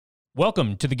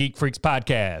Welcome to the Geek Freaks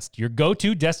Podcast, your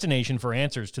go-to destination for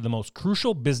answers to the most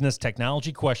crucial business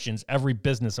technology questions every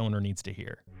business owner needs to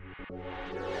hear.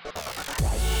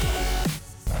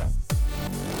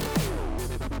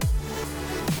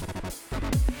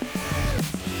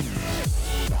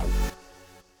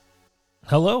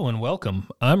 Hello and welcome.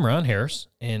 I'm Ron Harris,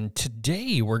 and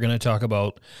today we're going to talk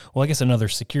about, another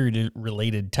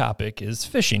security-related topic is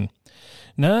phishing.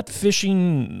 Not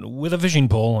phishing with a fishing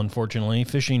pole, unfortunately,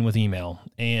 phishing with email.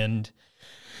 And,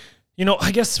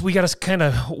 I guess we got to kind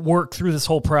of work through this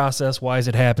whole process. Why is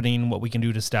it happening? What we can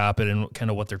do to stop it and kind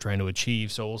of what they're trying to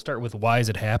achieve. So we'll start with why is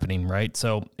it happening, right?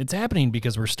 So it's happening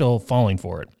because we're still falling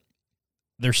for it.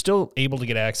 They're still able to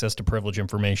get access to privileged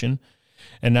information.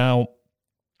 And now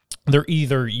they're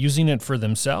either using it for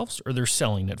themselves or they're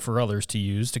selling it for others to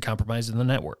use to compromise the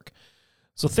network.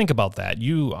 So think about that.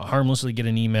 You harmlessly get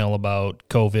an email about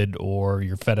COVID or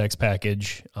your FedEx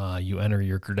package. You enter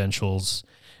your credentials,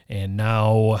 and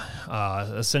now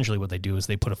essentially what they do is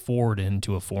they put a forward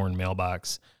into a foreign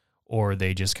mailbox, or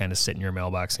they just kind of sit in your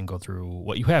mailbox and go through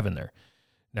what you have in there.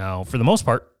 Now, for the most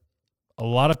part, a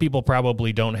lot of people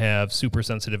probably don't have super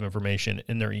sensitive information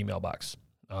in their email box.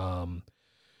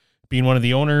 Being one of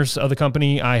the owners of the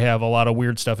company, I have a lot of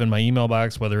weird stuff in my email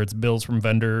box, whether it's bills from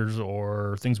vendors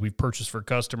or things we've purchased for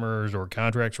customers or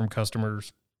contracts from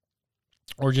customers,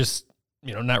 or just,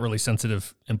 not really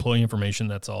sensitive employee information.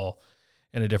 That's all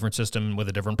in a different system with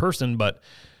a different person, but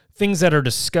things that are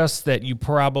discussed that you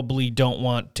probably don't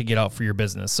want to get out for your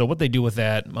business. So what they do with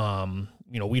that,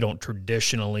 we don't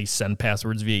traditionally send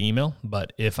passwords via email,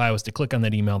 but if I was to click on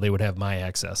that email, they would have my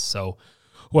access. So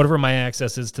whatever my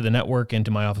access is to the network and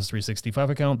to my Office 365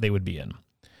 account, they would be in.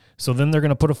 So then they're going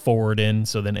to put a forward in,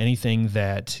 so then anything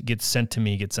that gets sent to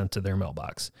me gets sent to their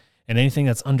mailbox. And anything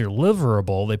that's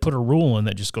undeliverable, they put a rule in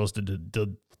that just goes to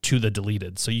the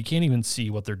deleted. So you can't even see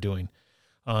what they're doing.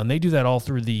 And they do that all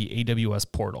through the AWS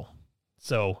portal.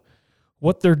 So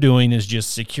what they're doing is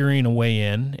just securing a way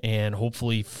in and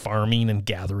hopefully farming and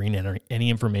gathering any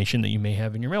information that you may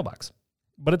have in your mailbox.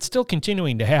 But it's still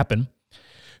continuing to happen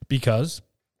because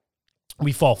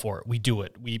we fall for it. We do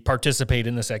it. We participate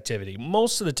in this activity.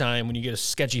 Most of the time when you get a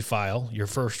sketchy file, your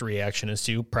first reaction is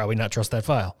to probably not trust that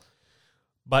file.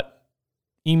 But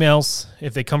emails,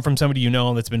 if they come from somebody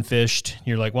that's been phished,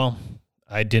 you're like, well,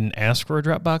 I didn't ask for a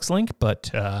Dropbox link,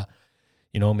 but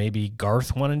maybe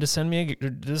Garth wanted to send me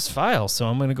this file, so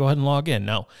I'm going to go ahead and log in.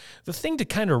 Now, the thing to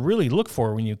kind of really look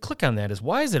for when you click on that is,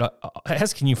 why is it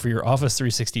asking you for your Office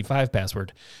 365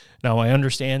 password? Now, I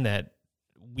understand that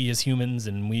we as humans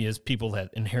and we as people that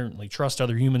inherently trust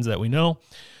other humans that we know,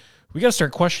 we got to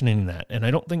start questioning that. And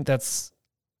I don't think that's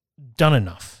done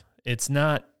enough. It's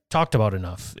not talked about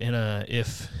enough. And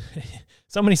if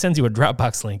somebody sends you a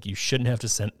Dropbox link, you shouldn't have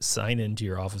to sign into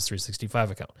your Office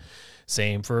 365 account.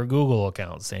 Same for a Google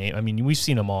account. We've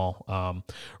seen them all.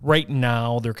 Right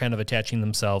now, they're kind of attaching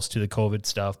themselves to the COVID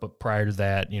stuff. But prior to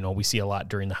that, we see a lot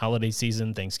during the holiday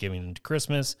season, Thanksgiving into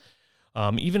Christmas.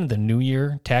 Even the new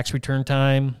year, tax return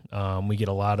time, we get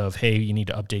a lot of, hey, you need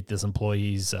to update this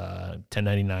employee's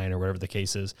 1099 or whatever the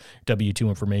case is, W-2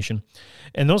 information.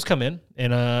 And those come in,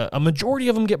 and a majority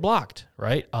of them get blocked,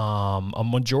 right? A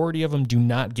majority of them do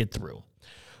not get through.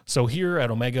 So here at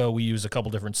Omega, we use a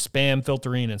couple different spam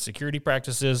filtering and security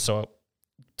practices. So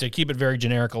to keep it very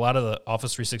generic, a lot of the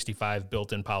Office 365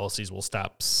 built-in policies will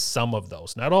stop some of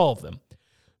those, not all of them,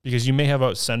 because you may have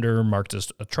a sender marked as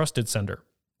a trusted sender.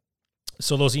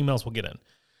 So those emails will get in.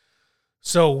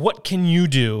 So what can you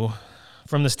do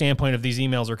from the standpoint of these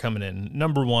emails are coming in?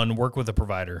 Number one, work with a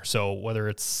provider. So whether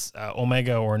it's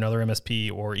Omega or another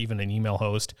MSP or even an email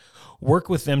host, work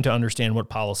with them to understand what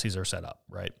policies are set up,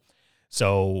 right?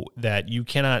 So that you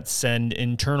cannot send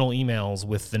internal emails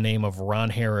with the name of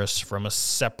Ron Harris from a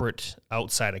separate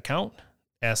outside account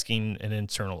asking an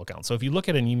internal account. So if you look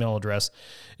at an email address,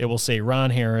 it will say Ron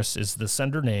Harris is the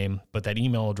sender name, but that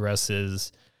email address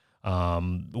is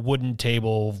wooden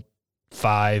table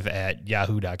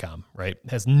 5@yahoo.com, right? It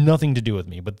has nothing to do with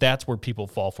me, but that's where people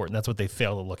fall for it, and that's what they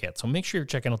fail to look at. So make sure you're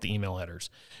checking out the email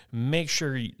headers. Make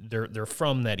sure they're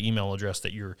from that email address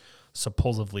that you're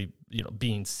supposedly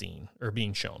being seen or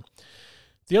being shown.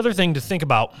 The other thing to think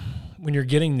about when you're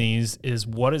getting these is,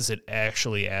 what is it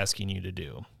actually asking you to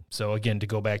do? So again, to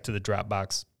go back to the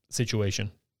Dropbox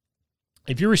situation,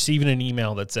 if you're receiving an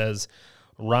email that says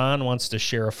Ron wants to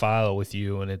share a file with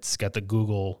you, and it's got the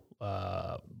Google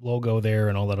logo there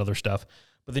and all that other stuff,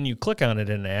 but then you click on it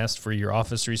and ask for your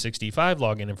Office 365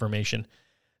 login information,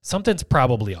 something's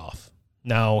probably off.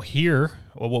 Now here,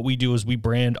 what we do is we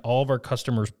brand all of our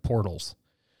customers' portals.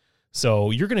 So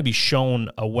you're going to be shown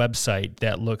a website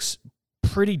that looks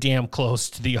pretty damn close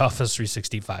to the Office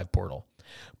 365 portal,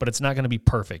 but it's not going to be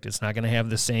perfect. It's not going to have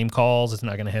the same calls. It's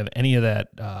not going to have any of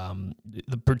that,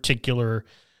 the particular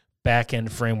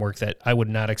back-end framework that I would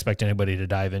not expect anybody to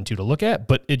dive into to look at,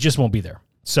 but it just won't be there.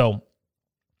 So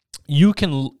you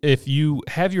can, if you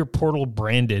have your portal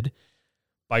branded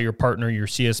by your partner, your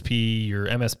CSP, your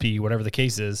MSP, whatever the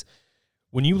case is,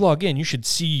 when you log in, you should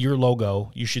see your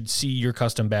logo. You should see your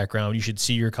custom background. You should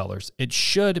see your colors. It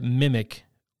should mimic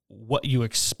what you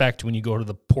expect when you go to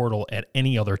the portal at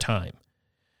any other time.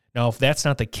 Now, if that's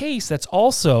not the case, that's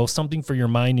also something for your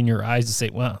mind and your eyes to say,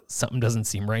 well, something doesn't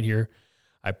seem right here.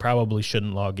 I probably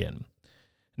shouldn't log in.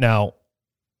 Now,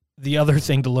 the other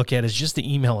thing to look at is just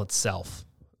the email itself.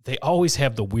 They always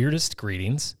have the weirdest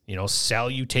greetings,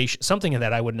 salutation, something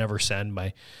that I would never send.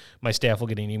 My staff will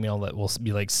get an email that will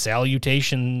be like,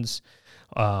 salutations,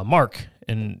 Mark.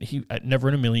 And never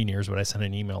in a million years would I send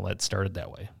an email that started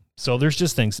that way. So there's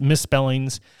just things,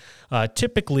 misspellings.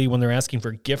 Typically, when they're asking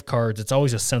for gift cards, it's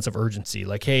always a sense of urgency.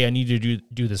 Like, hey, I need you to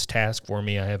do this task for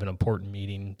me. I have an important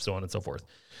meeting, so on and so forth.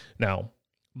 Now,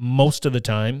 most of the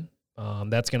time,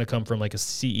 that's going to come from like a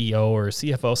CEO or a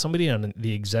CFO, somebody on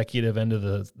the executive end of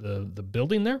the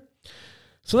building there.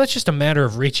 So that's just a matter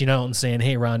of reaching out and saying,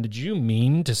 hey, Ron, did you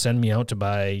mean to send me out to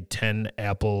buy 10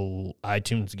 Apple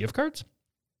iTunes gift cards?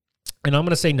 And I'm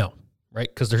going to say no, right?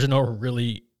 Because there's not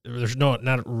really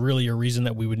a reason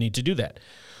that we would need to do that.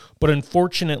 But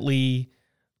unfortunately,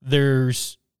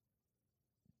 there's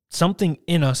something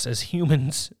in us as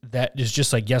humans that is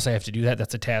just like, yes, I have to do that.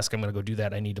 That's a task. I'm going to go do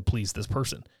that. I need to please this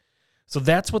person. So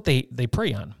that's what they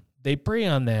prey on. They prey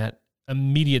on that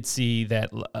immediacy,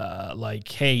 that like,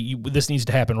 hey, this needs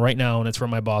to happen right now, and it's from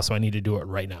my boss, so I need to do it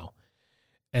right now.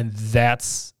 And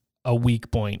that's a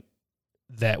weak point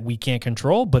that we can't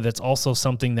control, but that's also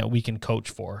something that we can coach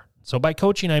for. So by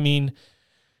coaching, I mean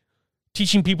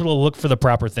teaching people to look for the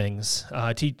proper things,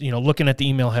 looking at the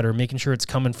email header, making sure it's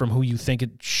coming from who you think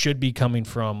it should be coming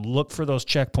from. Look for those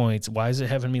checkpoints. Why is it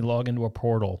having me log into a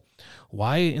portal?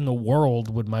 Why in the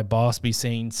world would my boss be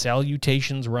saying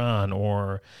salutations, Ron,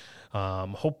 or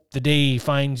hope the day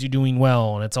finds you doing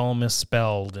well, and it's all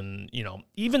misspelled? And,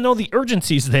 even though the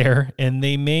urgency's there and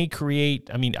they may create,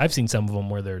 I've seen some of them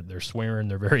where they're swearing,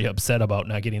 they're very upset about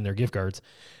not getting their gift cards,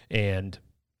 and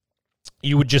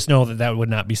you would just know that would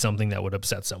not be something that would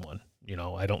upset someone.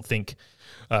 I don't think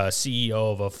a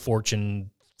CEO of a Fortune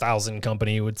 1000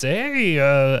 company would say, hey,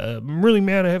 I'm really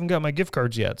mad I haven't got my gift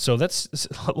cards yet. So that's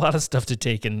a lot of stuff to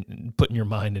take and put in your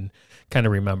mind and kind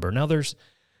of remember. Now there's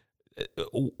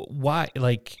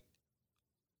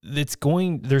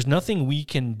there's nothing we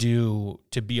can do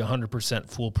to be 100%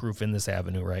 foolproof in this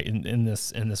avenue, right? In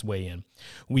this way in.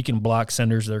 We can block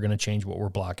senders. They're going to change what we're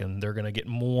blocking. They're going to get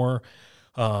more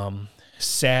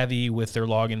savvy with their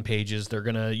login pages. They're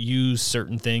going to use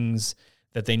certain things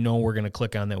that they know we're going to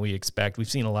click on that we expect. We've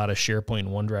seen a lot of SharePoint and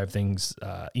OneDrive things,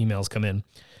 emails come in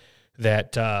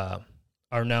that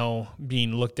are now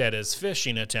being looked at as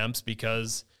phishing attempts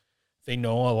because they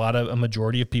know a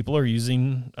majority of people are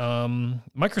using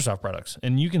Microsoft products.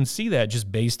 And you can see that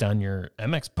just based on your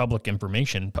MX public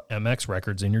information, MX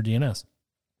records in your DNS.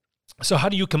 So how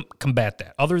do you combat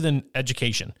that other than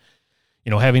education?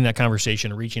 Having that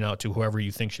conversation, reaching out to whoever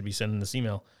you think should be sending this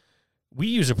email. We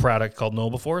use a product called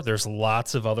KnowBe4. There's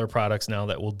lots of other products now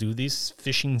that will do these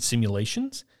phishing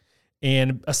simulations.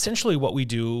 And essentially what we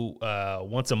do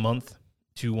once a month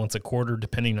to once a quarter,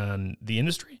 depending on the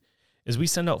industry, is we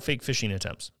send out fake phishing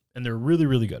attempts. And they're really,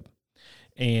 really good.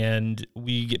 And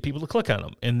we get people to click on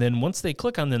them. And then once they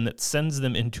click on them, that sends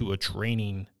them into a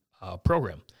training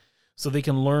program. So they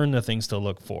can learn the things to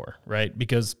look for, right?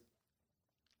 Because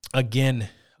again,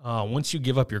 once you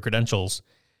give up your credentials,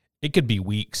 it could be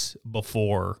weeks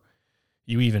before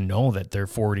you even know that they're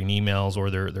forwarding emails or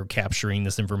they're capturing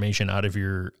this information out of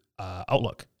your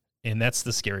Outlook. And that's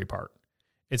the scary part.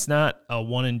 It's not a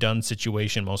one and done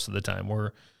situation most of the time.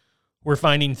 We're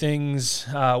finding things.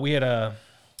 We had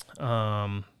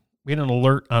an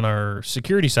alert on our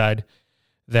security side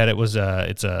that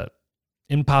it's a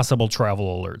impossible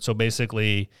travel alert. So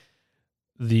basically,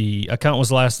 the account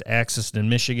was last accessed in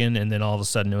Michigan, and then all of a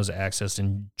sudden it was accessed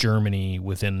in Germany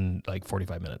within like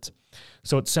 45 minutes.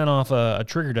 So it sent off a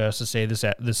trigger to us to say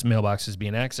this mailbox is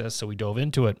being accessed. So we dove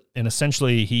into it, and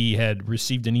essentially he had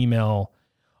received an email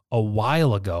a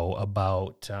while ago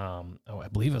about, I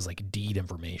believe it was like deed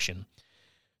information.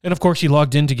 And of course he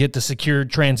logged in to get the secured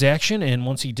transaction. And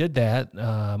once he did that,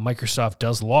 Microsoft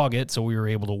does log it. So we were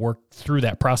able to work through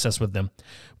that process with them.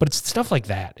 But it's stuff like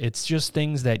that. It's just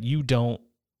things that you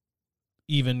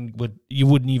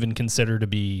wouldn't even consider to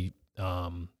be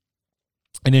an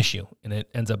issue, and it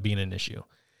ends up being an issue.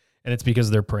 And it's because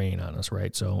they're preying on us,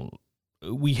 right? So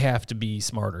we have to be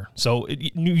smarter. So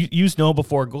use Know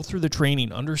Before, go through the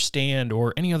training, understand,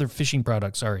 or any other phishing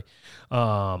product,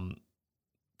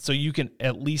 so you can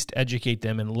at least educate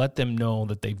them and let them know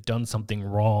that they've done something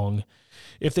wrong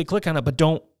if they click on it, but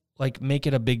don't like make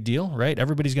it a big deal, right?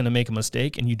 Everybody's going to make a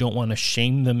mistake, and you don't want to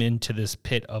shame them into this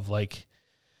pit of like,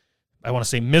 I want to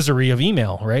say misery of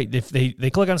email, right? If they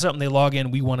click on something, they log in,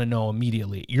 we want to know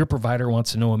immediately. Your provider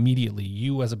wants to know immediately.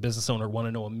 You as a business owner want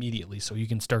to know immediately, so you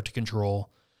can start to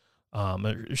control,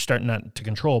 start not to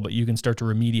control, but you can start to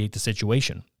remediate the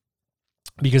situation.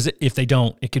 Because if they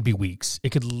don't, it could be weeks.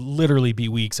 It could literally be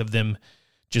weeks of them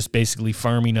just basically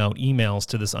farming out emails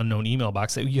to this unknown email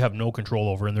box that you have no control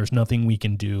over, and there's nothing we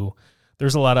can do.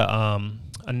 There's a lot of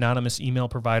anonymous email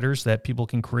providers that people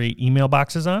can create email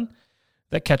boxes on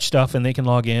that catch stuff, and they can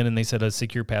log in and they set a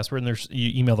secure password, and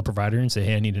you email the provider and say,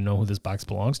 hey, I need to know who this box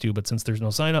belongs to, but since there's no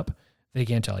sign up, they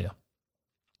can't tell you.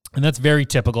 And that's very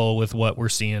typical with what we're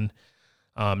seeing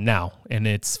now. And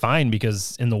it's fine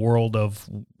because in the world of,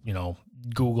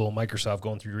 Google, Microsoft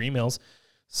going through your emails,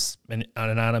 an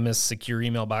anonymous secure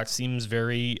email box seems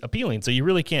very appealing. So you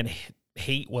really can't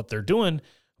hate what they're doing,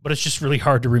 but it's just really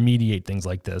hard to remediate things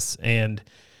like this. And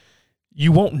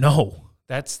you won't know.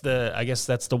 That's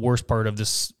the worst part of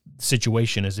this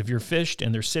situation is if you're phished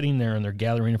and they're sitting there and they're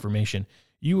gathering information,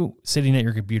 you sitting at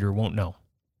your computer won't know.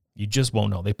 You just won't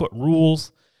know. They put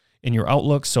rules in your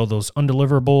Outlook, so those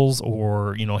undeliverables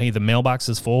or, hey, the mailbox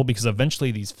is full, because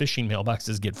eventually these phishing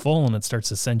mailboxes get full and it starts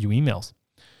to send you emails.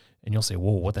 And you'll say,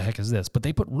 whoa, what the heck is this? But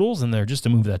they put rules in there just to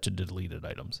move that to deleted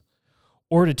items.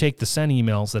 Or to take the send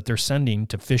emails that they're sending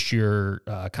to phish your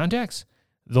contacts,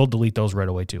 they'll delete those right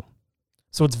away too.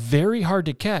 So it's very hard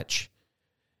to catch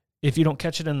if you don't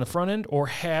catch it in the front end or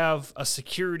have a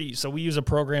security. So we use a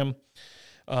program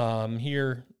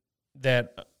here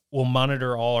that will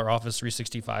monitor all our Office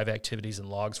 365 activities and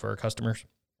logs for our customers.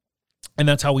 And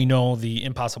that's how we know the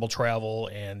impossible travel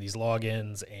and these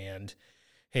logins. And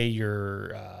hey,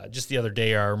 just the other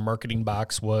day, our marketing email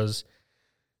box was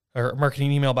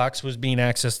being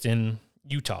accessed in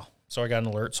Utah. So I got an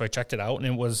alert. So I checked it out, and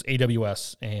it was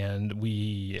AWS, and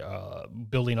we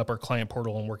building up our client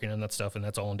portal and working on that stuff, and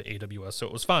that's all into AWS. So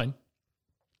it was fine,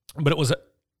 but it was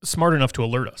smart enough to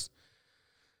alert us.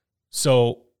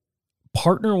 So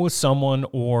partner with someone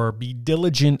or be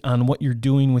diligent on what you're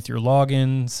doing with your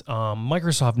logins.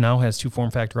 Microsoft now has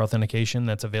 2-form factor authentication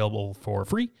that's available for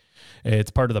free.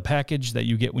 It's part of the package that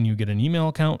you get when you get an email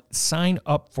account. Sign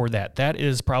up for that. That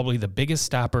is probably the biggest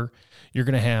stopper you're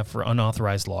going to have for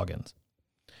unauthorized logins.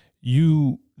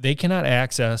 They cannot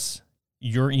access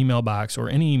your email box or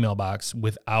any email box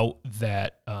without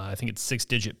that, I think it's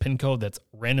 6-digit PIN code that's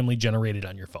randomly generated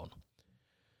on your phone.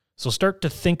 So start to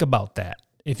think about that.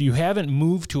 If you haven't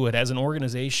moved to it as an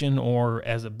organization or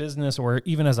as a business or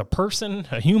even as a person,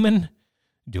 a human,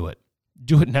 do it.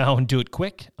 Do it now and do it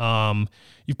quick.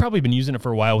 You've probably been using it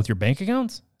for a while with your bank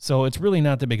accounts, so it's really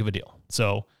not that big of a deal.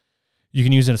 So you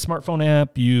can use it in a smartphone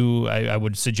app. I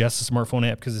would suggest a smartphone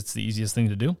app because it's the easiest thing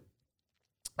to do.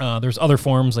 There's other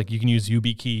forms, like you can use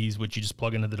YubiKeys, which you just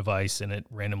plug into the device and it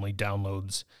randomly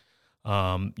downloads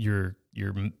your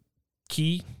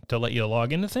key to let you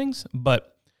log into things.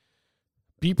 But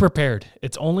be prepared.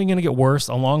 It's only going to get worse,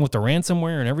 along with the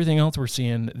ransomware and everything else we're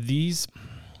seeing. These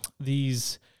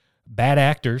bad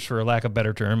actors, for a lack of a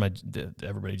better term,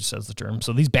 everybody just says the term.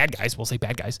 So these bad guys, we'll say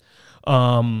bad guys,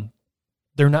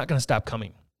 they're not going to stop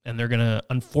coming. And they're going to,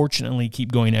 unfortunately,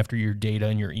 keep going after your data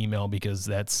and your email because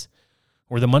that's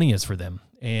where the money is for them.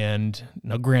 And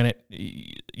now, granted,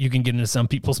 you can get into some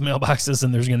people's mailboxes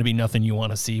and there's going to be nothing you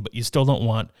want to see, but you still don't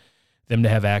want them to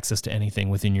have access to anything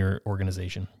within your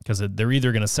organization, because they're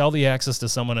either going to sell the access to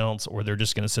someone else or they're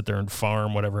just going to sit there and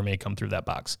farm whatever may come through that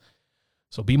box.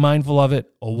 So be mindful of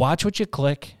it. Watch what you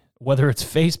click, whether it's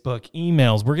Facebook,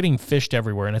 emails. We're getting phished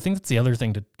everywhere. And I think that's the other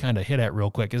thing to kind of hit at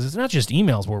real quick is it's not just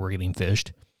emails where we're getting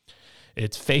phished.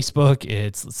 It's Facebook,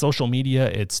 it's social media,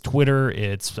 it's Twitter,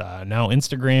 it's now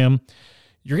Instagram.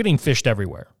 You're getting phished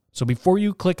everywhere. So before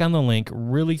you click on the link,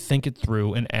 really think it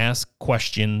through and ask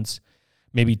questions,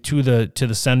 maybe to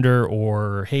the sender,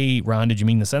 or, hey, Ron, did you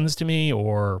mean to send this to me?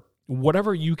 Or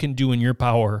whatever you can do in your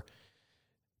power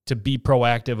to be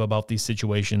proactive about these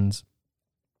situations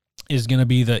is going to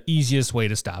be the easiest way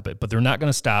to stop it. But they're not going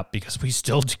to stop because we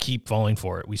still keep falling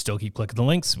for it. We still keep clicking the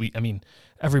links.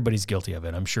 Everybody's guilty of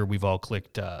it. I'm sure we've all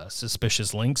clicked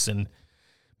suspicious links and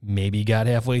maybe got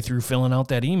halfway through filling out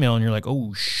that email and you're like,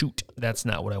 oh, shoot, that's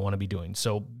not what I want to be doing.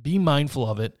 So be mindful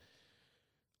of it.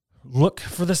 Look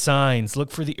for the signs,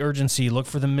 look for the urgency, look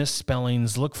for the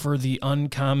misspellings, look for the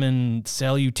uncommon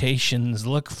salutations,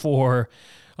 look for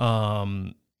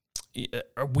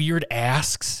weird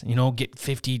asks, get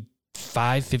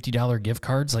 $50 gift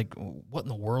cards. Like, what in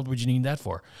the world would you need that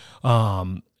for?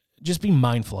 Just be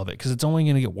mindful of it, because it's only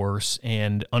going to get worse.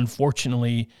 And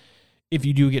unfortunately, if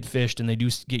you do get phished and they do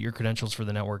get your credentials for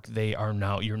the network, you're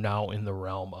now in the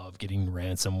realm of getting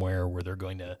ransomware, where they're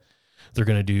going to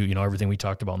do, everything we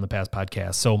talked about in the past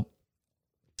podcast. So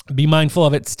be mindful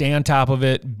of it, stay on top of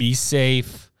it, be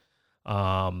safe.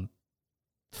 Find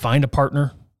a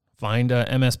partner, find a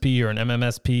MSP or an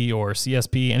MMSP or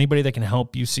CSP, anybody that can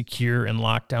help you secure and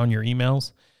lock down your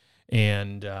emails,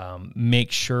 and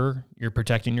make sure you're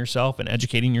protecting yourself and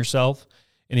educating yourself.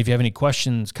 And if you have any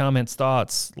questions, comments,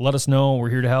 thoughts, let us know. We're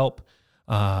here to help.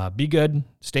 Be good.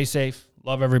 Stay safe.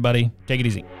 Love everybody. Take it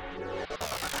easy.